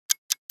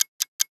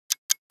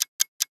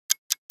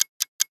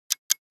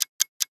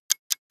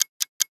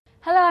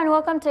Hello and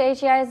welcome to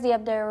HCISD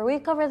Update, where we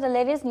cover the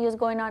latest news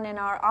going on in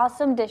our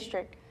awesome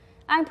district.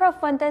 I'm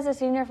Prof. Fuentes, a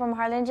senior from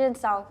Harlingen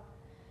South.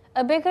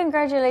 A big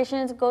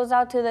congratulations goes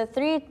out to the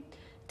 3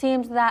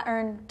 teams that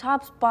earned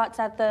top spots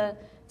at the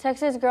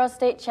Texas Girls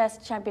State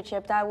Chess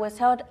Championship that was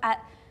held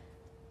at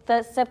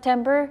the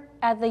September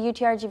at the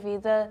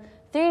UTRGV. The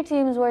 3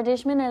 teams were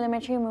Dishman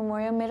Elementary,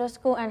 Memorial Middle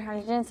School, and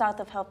Harlingen South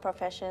of Health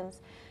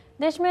Professions.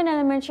 Dishman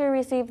Elementary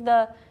received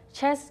the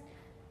Chess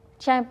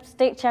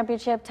State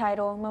Championship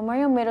title.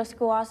 Memorial Middle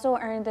School also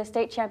earned the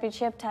State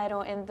Championship title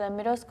in the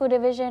Middle School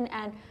Division,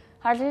 and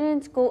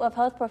Harlingen School of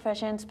Health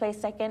Professions placed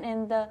second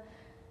in the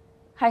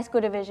High School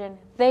Division.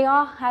 They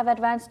all have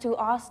advanced to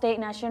All-State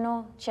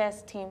National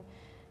Chess Team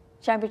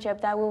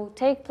Championship that will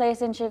take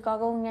place in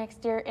Chicago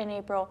next year in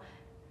April.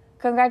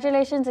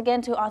 Congratulations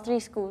again to all 3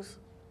 schools.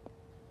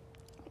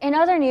 In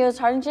other news,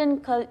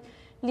 Harlingen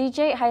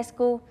Collegiate High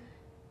School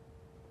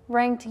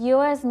ranked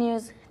U.S.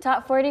 News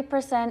top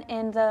 40%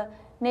 in the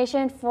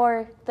nation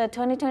for the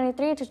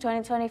 2023 to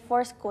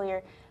 2024 school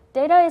year.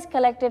 Data is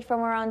collected from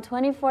around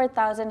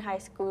 24,000 high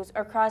schools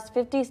across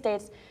 50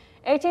 states.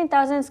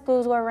 18,000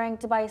 schools were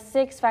ranked by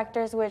 6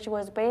 factors, which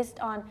was based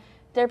on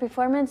their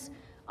performance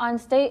on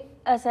state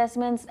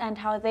assessments and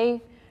how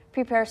they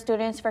prepare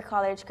students for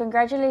college.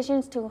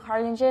 Congratulations to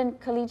Harlingen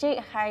Collegiate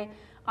High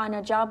on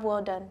a job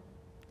well done.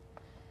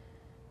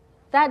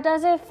 That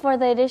does it for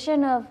the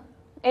edition of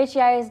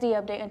HCISD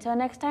Update. Until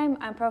next time,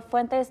 I'm Prof.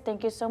 Fuentes.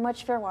 Thank you so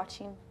much for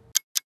watching.